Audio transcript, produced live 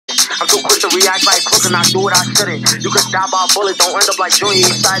I'm too quick to react like Crooklyn, I do what I shouldn't. You could stop our bullets, don't end up like Junior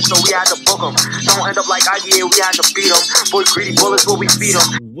Eastside, so we had to book them. Don't end up like IGA, we had to beat them. Boy, greedy bullets, what we feed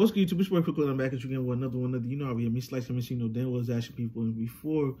them. What's good, YouTube? It's your boy Crooklyn. I'm back at you again with another one. You know how we have me slicing machine, Dan was asking people. And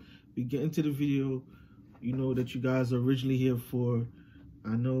before we get into the video, you know that you guys are originally here for.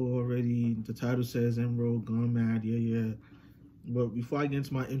 I know already the title says Enquiries, yeah. But before I get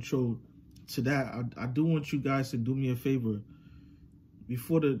into my intro to that, I do want you guys to do me a favor.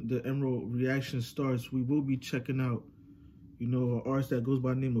 Before the Emerald reaction starts, we will be checking out, you know, an artist that goes by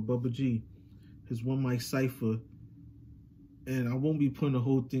the name of Bubba G, his One Mic Cypher. And I won't be putting the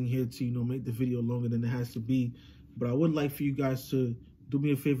whole thing here to, you know, make the video longer than it has to be. But I would like for you guys to do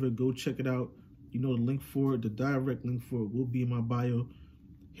me a favor, go check it out. You know, the link for it, the direct link for it will be in my bio.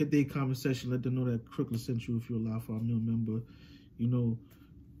 Hit their comment section, let them know that Crooklyn sent you if you're a Live 5 Mil member. You know,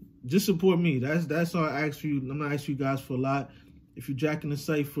 just support me. That's all I ask for you. I'm not asking you guys for a lot. If you're jacking the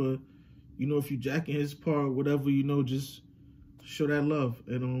cypher, you know, if you're jacking his part, whatever, you know, just show that love.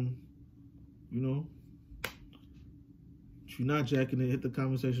 And you know, if you're not jacking it, hit the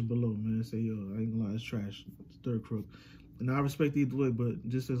comment section below, man. Say, yo, I ain't gonna lie, it's trash. It's third crook. And I respect either way, but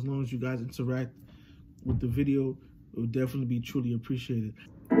just as long as you guys interact with the video, it would definitely be truly appreciated.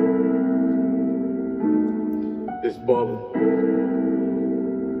 It's Bubba.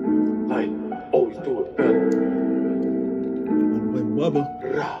 Like, always do it better. My boy Bubba.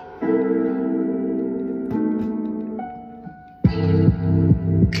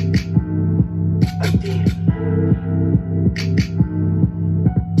 Again.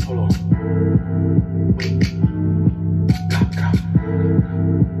 Hold on. Wait.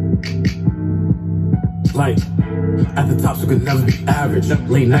 Like, at the top, so could never be average.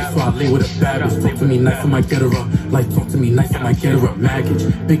 Late night, so I lay with a bad bitch. Talk to me nice, I might get her up. Like, talk to me nice, I might get her up. Maggage,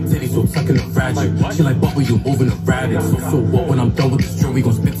 big titties, so tucking the ratchet. She like, Bubba, you moving erratic. So what? When I'm done with this drill, we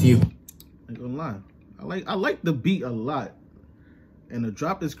gon' spit to you. I ain't gonna lie, I like the beat a lot, and the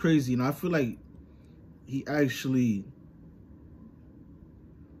drop is crazy. And I feel like he actually,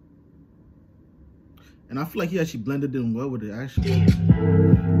 blended in well with it. Actually.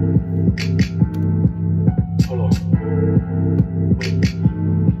 Hold on. Wait.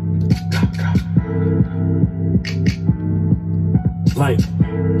 Like,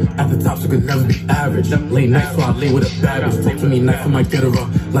 at the top, so could never be average. Late night, so I lay with a bad bitch. Talk to me nice, I might get her up.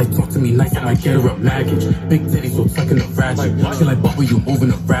 Like, talk to me nice, I might get her up. Maggage, big titties, so tucking the ratchet. She like, Bubba, you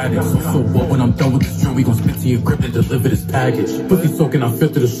moving erratic. So what? When I'm done with this drill, we gon' spit to your grip and deliver this package. Pussy soaking, I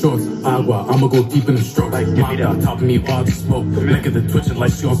filter the shorts. Agua, I'ma go deep in the stroke. Like, give me that. Top of me while the smoke. Make it the twitching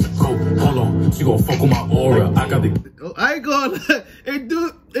like she on some coke. Hold on, she gon' fuck with my aura. I got the. I ain't gonna.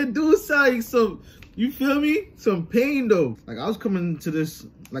 It do sound like some. You feel me? Some pain though. Like I was coming to this.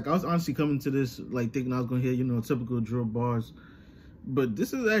 Like I was honestly coming to this, like thinking I was gonna hear, you know, typical drill bars. But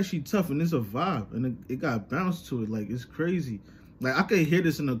this is actually tough, and it's a vibe, and it got bounce to it. Like it's crazy. Like I could hear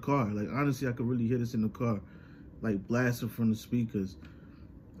this in the car. Like honestly, I could really hear this in the car, like blasting from the speakers.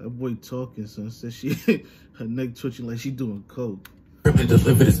 That boy talking, son. Said she her neck twitching like she doing coke. And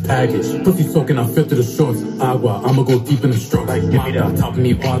deliver this package. Pussy soaking, I filter the shorts. Agua, I'ma go deep in the stroke. Like, give me that. Top of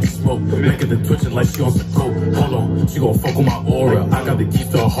me while the smoke. Make it the twitching like she on some coke. Hold on, she gon' fuck with my aura. I got the keys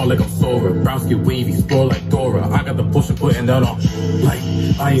to her heart like I'm Sora. Browns get wavy, explore like Dora. I got the push and putting that on. Like,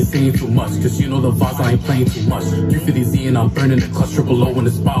 I ain't saying too much, cause you know the vibes, I ain't playing too much. 350Z and I'm burning the clutch. Triple O in the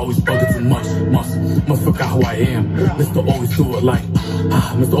spot, always bugging too much. Must forgot who I am. Mr. Always do it like,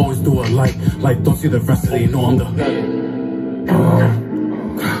 Mr. Always do it like, don't see the rest of it, you know I'm the.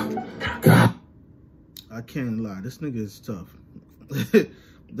 I can't lie, this nigga is tough.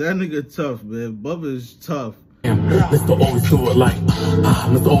 That nigga tough, man. Bubba is tough. Mr. Always do it like,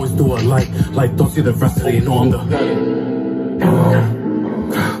 Mr. Always do it like, don't see the rest of it, you know I'm the.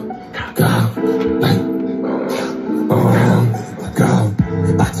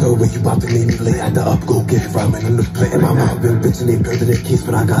 I told when you about to leave me late at the up, go get ramen in the plate. And my mom been bitching, they building their case,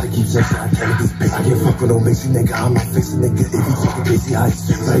 but I gotta keep checking. I can't be big. I can't fuck with no mixy nigga. I'm not fixing nigga. If you talking crazy, I ain't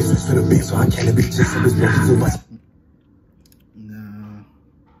straight. I switch for the beat, so I can't be chasing this nigga too much. Nah.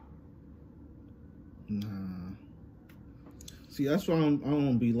 See, that's why I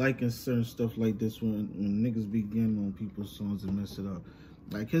don't be liking certain stuff like this when niggas begin on people's songs and mess it up.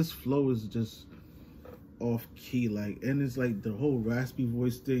 Like his flow is just off key, like, and it's like the whole raspy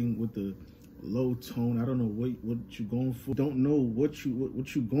voice thing with the low tone. I don't know what you going for. Don't know what you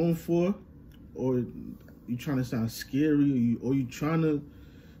going for, or you trying to sound scary, or you trying to,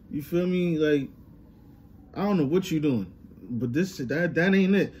 you feel me? Like I don't know what you doing, but that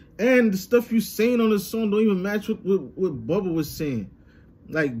ain't it. And the stuff you saying on the song don't even match with what Bubba was saying.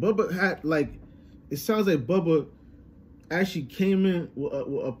 Like Bubba had, like, it sounds like Bubba actually came in with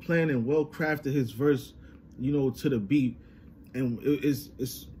a plan and well crafted his verse, you know, to the beat, and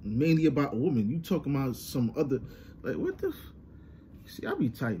it's mainly about a woman. You talking about some other, like, what the? See, I be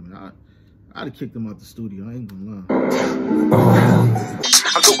tight, man. I'd have kicked him out the studio. I ain't gonna lie.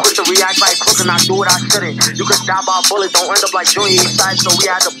 I'm too quick to react like Crooklyn, I do what I shouldn't. You could die by a bullet, don't end up like Junior Eastside, so we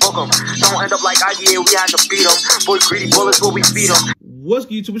had to book him. Don't end up like Enquiries, we had to beat him. Boy, greedy bullets, what we feed him. What's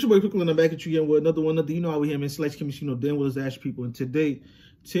good, YouTube? It's your boy Crooklyn. I'm back at you again with another one. You know how we here, man. Slice Chemistry, you know, Dan was Ash people. And today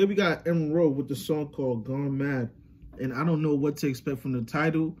we got Enquiries with the song called Gone Mad. And I don't know what to expect from the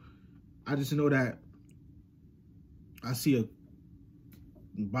title. I just know that I see a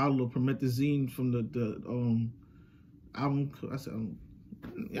bottle of promethazine from the album. I said,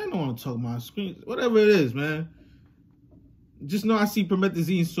 y'all know what I'm talking about. Screen, whatever it is, man. Just know I see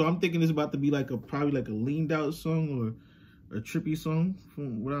promethazine, so I'm thinking it's about to be like probably like a leaned out song or a trippy song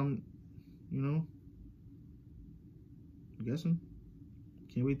from what I'm, you know, guessing.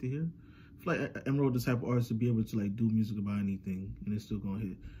 Can't wait to hear. I feel like Enquiries the type of artist to be able to like do music about anything and it's still gonna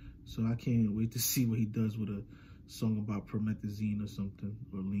hit. So I can't wait to see what he does with a song about promethazine or something,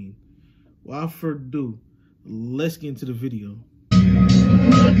 or lean. Without further ado, let's get into the video. You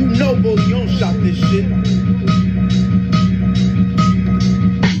know, boy, you don't shot this shit.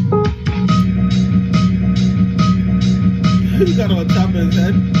 He got on top of his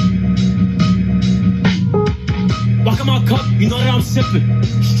head. Walk in my cup, you know that I'm sipping.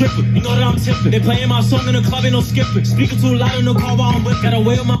 Stripper, you know that I'm tipping. They playing my song in the club, ain't no skipping. Speaking too loud in the car while I'm whipping. Got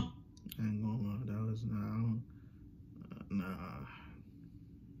away with my... I ain't gonna lie, that was, nah.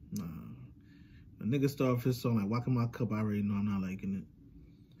 A nigga start off his song like, walk in my cup, I already know I'm not liking it.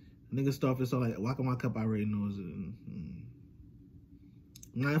 A nigga start off his song like, walk in my cup, I already know it.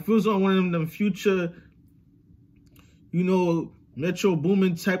 Now, if it was on one of them Future, you know, Metro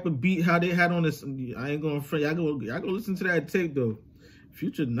Boomin type of beat, how they had on this, I ain't gonna front. Y'all go listen to that tape though.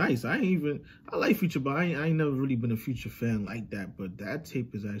 Future nice. I like Future, but I ain't never really been a Future fan like that. But that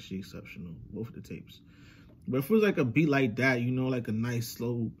tape is actually exceptional. Both of the tapes. But if it was like a beat like that, you know, like a nice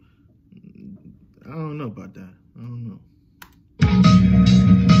slow, I don't know about that. I don't know.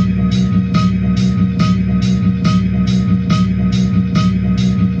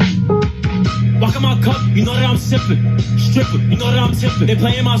 Walk in my cup, you know that I'm sipping. Stripper, you know that I'm tipping. They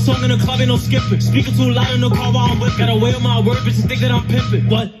playing my song in the club, ain't no skipping. Speaking too loud in the car while I'm whipping. Got away with my word, bitches think that I'm pimping.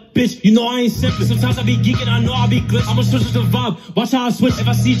 What? Bitch, you know I ain't simping. Sometimes I be geeking, I know I be glitch. I'ma switch with the vibe, watch how I switch. If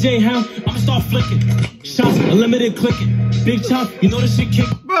I see J Ham, I'ma start flicking. Shots, unlimited clicking. Big chop, you know this shit kick.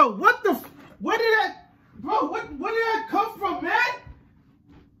 Bro, where did that come from, man?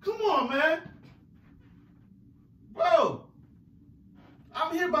 Come on, man. Bro,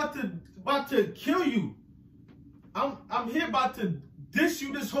 I'm here about to kill you. I'm here about to diss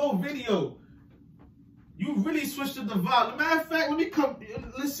you this whole video. You really switched to the vibe. Matter of fact, let me come.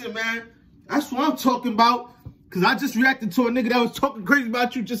 Listen, man. That's what I'm talking about. Because I just reacted to a nigga that was talking crazy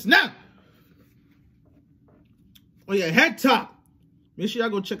about you just now. Oh, yeah, head top. Make sure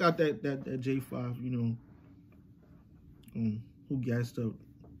y'all go check out that J5, you know, who gassed up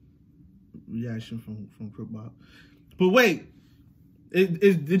reaction from Crooklyn. But wait,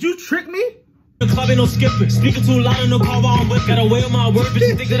 did you trick me? The club ain't no skipping. Speaking too loud in the car while I'm whipping. Got away with my word,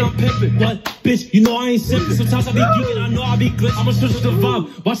 bitches think that I'm pimping. What? Bitch, you know I ain't simping. Sometimes I be geeking, I know I be glitch. I'ma switch with the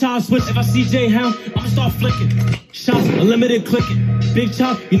vibe, watch how I switch. If I see J Ham, I'ma start flicking. Shots, unlimited clicking. Big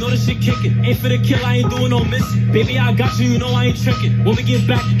chop, you know this shit kicking. Ain't for the kill, I ain't doing no missing. Baby, I got you, you know I ain't tricking. When we get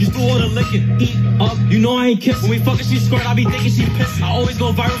back, just do all the licking. Eat up, you know I ain't kissing. When we fucking, she squirt, I be thinking she pissing. I always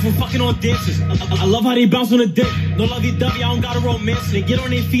go viral for fucking on dances. I love how they bounce on the dick. No lovey-dovey, I don't got a romance. They get on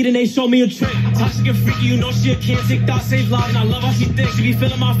their feet and they show me a trick. Toxic and freaky, you know she a can't take thoughts, save lives. And I love how she thinks. She be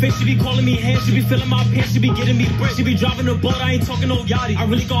feeling my face, she be calling me hands. She be feeling my pants, she be getting me bricks. She be driving the boat, I ain't talking no yachty. I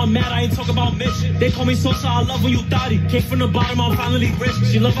really gone mad, I ain't talking about Mitch. They call me social, I love when you thotty. Came from the bottom, I'm finally rich.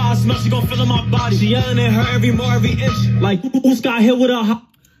 She love how I smell, she gon' feel in my body. She yelling at her every more, every inch. Like, who's got hit with a hot?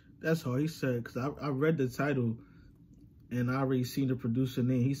 That's all he said, because I read the title and I already seen the producer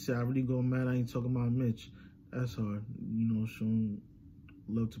name. He said, I really go mad, I ain't talking about Mitch. That's hard. You know, show him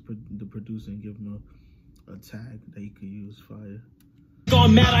love to the producer and give him a tag that he could use. Fire.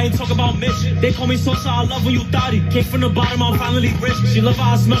 Gone mad, I ain't talking about Mitch. They call me social, I love when you thotty. Came from the bottom, I'm finally rich. She love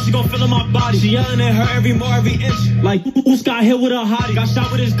how I smell, she gon' feel in my body. She yelling at her every more, every inch. Like, who's got hit with a hottie? Got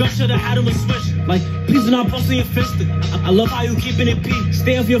shot with his gun, should've had him a switch. Like, please do not post me your fisted. I love how you keeping it peak.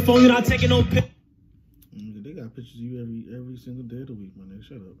 Stay off your phone, you're not taking no pic. They got pictures of you every single day of the week, my nigga.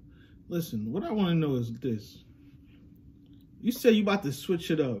 Shut up. Listen, what I want to know is this. You say you about to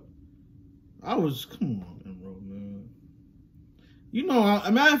switch it up. Come on, Enquiries, man. You know,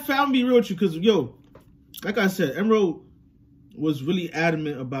 I found me real with you because, yo, like I said, Enquiries was really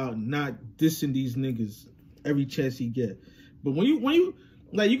adamant about not dissing these niggas every chance he get. But when you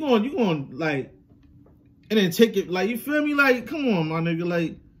like you going like and then take it like, you feel me? Like, come on, my nigga,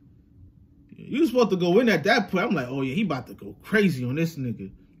 like you supposed to go in at that point. I'm like, oh yeah, he about to go crazy on this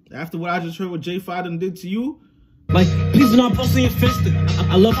nigga. After what I just heard what J5 done did to you. Like, please do not post on your Finsta.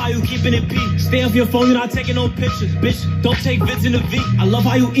 I love how you keeping it peak. Stay off your phone, you're not taking no pictures. Bitch, don't take vids in the V. I love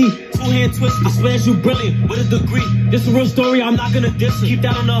how you eat. Two-hand twist. I swear you brilliant with a degree. This a real story, I'm not gonna diss it. Keep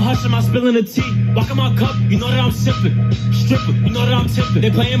that on the hush, am I spilling the tea? Walk in my cup, you know that I'm sipping. Stripper, you know that I'm tipping. They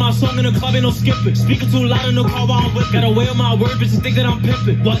playing my song in the club, ain't no skipping. Speaking too loud in the car while I'm whipping. Got away with my word, bitches think that I'm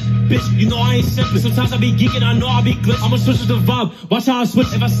pimping. What? Bitch, you know I ain't sipping. Sometimes I be geeking, I know I be glitching. I'ma switch with the vibe, watch how I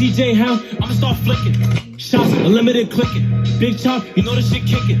switch. If I see J Hound, I'ma start flicking. Shots, unlimited clicking. Big chop, you know the shit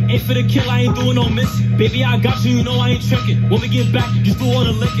kicking. Ain't for the kill, I ain't doing no missing. Baby, I got you, you know I ain't tricking. When we get back, just do all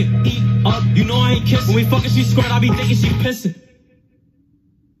the licking. Eat up, you know I ain't kissing. When we fucking, she squirt, I be thinking she pissing.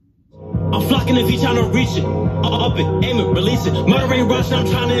 I'm flocking if he tryna reach it. Up it, aim it, release it. Murder ain't rushing, I'm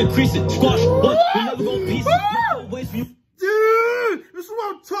trying to increase it. Squash, what? We never gon' piece it. Dude, this is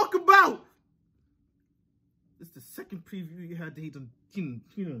what I'm talking about. It's the second preview you had to hate on,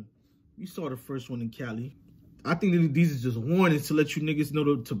 you saw the first one in Cali. I think that these is just warnings to let you niggas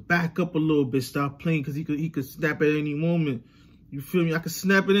know to back up a little bit, stop playing, because he could snap at any moment. You feel me? I could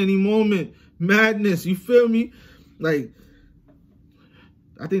snap at any moment. Madness, you feel me? Like,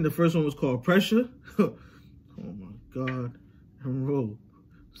 I think the first one was called Pressure. Oh my God. Roll.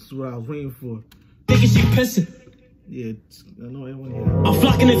 This is what I was waiting for. Thinking she pissing. Yeah, I know everyone here. I'm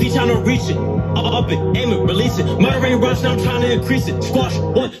flocking if he tryna reach it. Up it, aim it, release it. Murder ain't rushing, I'm trying to increase it. Squash,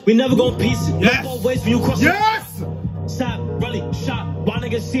 what? We never gon' piece it. Yes! Both ways when you cross yes! it. Stop, really, shot. Why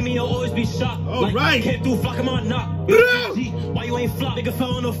niggas see me, you'll always be shocked. All like, right. Can't do flocking my knock. Why you ain't flop? Nigga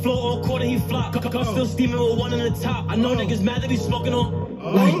fell on the floor on court and he flop. Still steaming with one in the top. I know niggas mad that be smoking on.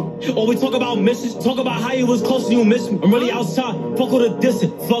 Like, or we talk about misses, talk about how you was close and you missed me. I'm really outside, fuck with a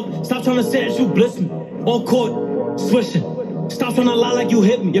distant. Fuck, stop trying to say that you bliss me. On court, swishing. Stop trying to lie like you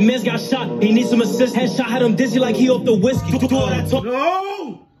hit me. Your man's got shot, he needs some assist. Headshot had him dizzy like he off the whiskey. Do all that talk.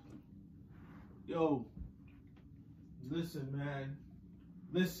 No! Yo, listen, man.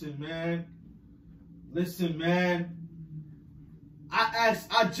 Listen, man. Listen, man. I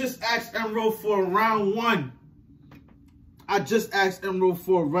just asked Emerald for round one. I just asked Emerald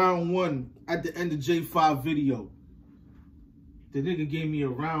for round one at the end of J5 video. The nigga gave me a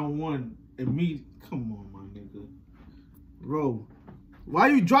round one and me. Come on, my nigga. Bro, why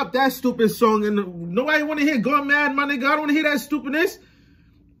you drop that stupid song and nobody want to hear Gone Mad, my nigga? I don't want to hear that stupidness.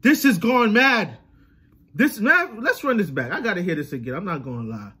 This is Gone Mad. This, man, let's run this back. I got to hear this again. I'm not going to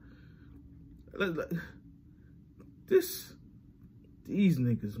lie. These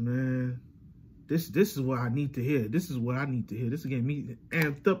niggas, man. This is what I need to hear. This is what I need to hear. This is getting me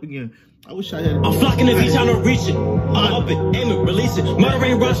amped up again. I wish I had it. I'm flocking if he tryna reach it. Up it, aim it, release it. Murder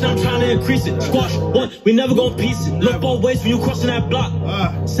ain't rushing, I'm trying to increase it. Squash, what? We never gon' piece it. Look both ways when you crossing that block.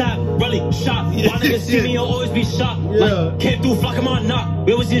 Sap, really, shot. Why niggas see me, you'll always be shocked. Like, can't do flocking my knock.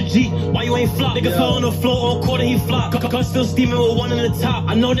 Where was your G? Why you ain't flop? Nigga fell on the floor on court and he flop. Gun still steaming with one in the top.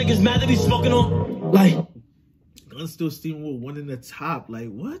 I know niggas mad that be smoking on. Like, still steaming with one in the top.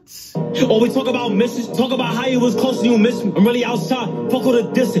 Like, what? Or we talk about misses, talk about how you was close and you missed me. I'm really outside, fuck with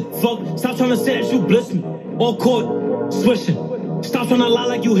a distant. Fuck, stop trying to say that you bliss me. On court, swishing. Stop trying to lie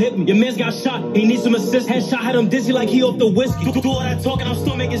like you hit me. Your man's got shot, he needs some assist. Headshot had him dizzy like he off the whiskey. Do all that talking, I'm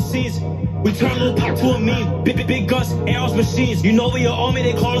still making scenes. We turn a little pop to a meme. Big guns, ARs machines. You know we your army,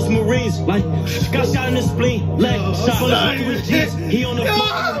 they call us Marines. Like, got shot in the spleen, leg shot. Like with jeans. He on the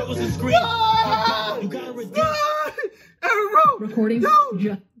floor, it was a screen. You gotta redeem. Recording. Yo, J5,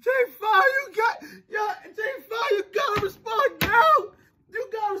 you gotta respond now. You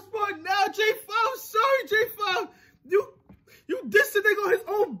gotta respond now, J5. I'm sorry, J5. You dissed the nigga on his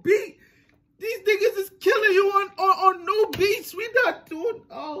own beat. These niggas is killing you on no beats. We not doing.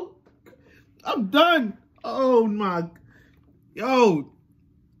 Oh, I'm done. Oh my. Yo,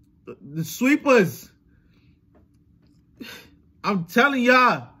 the sweepers. I'm telling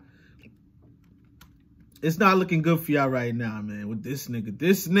y'all. It's not looking good for y'all right now, man, with this nigga.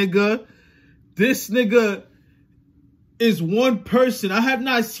 This nigga is one person. I have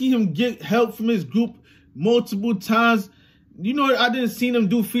not seen him get help from his group multiple times. You know, I didn't see him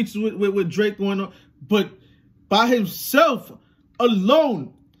do features with Drake going on. But by himself,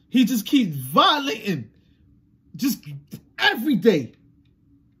 alone, he just keeps violating. Just every day.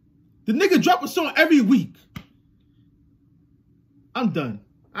 The nigga drop a song every week. I'm done.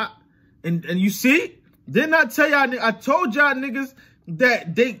 And you see? Didn't I tell y'all? I told y'all niggas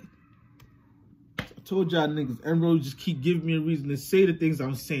that they. I told y'all niggas, Enro just keep giving me a reason to say the things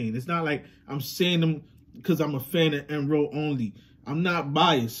I'm saying. It's not like I'm saying them because I'm a fan of Enro only. I'm not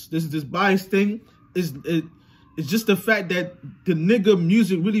biased. This bias thing is it's just the fact that the nigga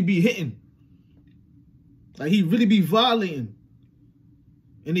music really be hitting. Like he really be violating.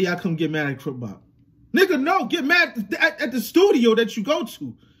 And then y'all come get mad at Crookbop. Nigga, no, get mad at the studio that you go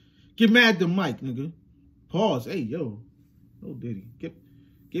to. Get mad at the mic, nigga. Pause. Hey, yo. No Diddy.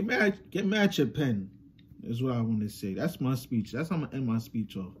 Get mad at your pen. Is what I want to say. That's my speech. That's how I'm gonna end my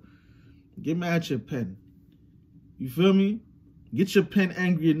speech off. Get mad at your pen. You feel me? Get your pen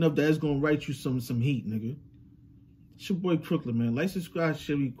angry enough that it's gonna write you some heat, nigga. It's your boy Crooklyn, man. Like, subscribe,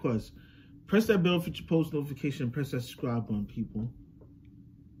 share, request. Press that bell for your post notification. Press that subscribe button, people.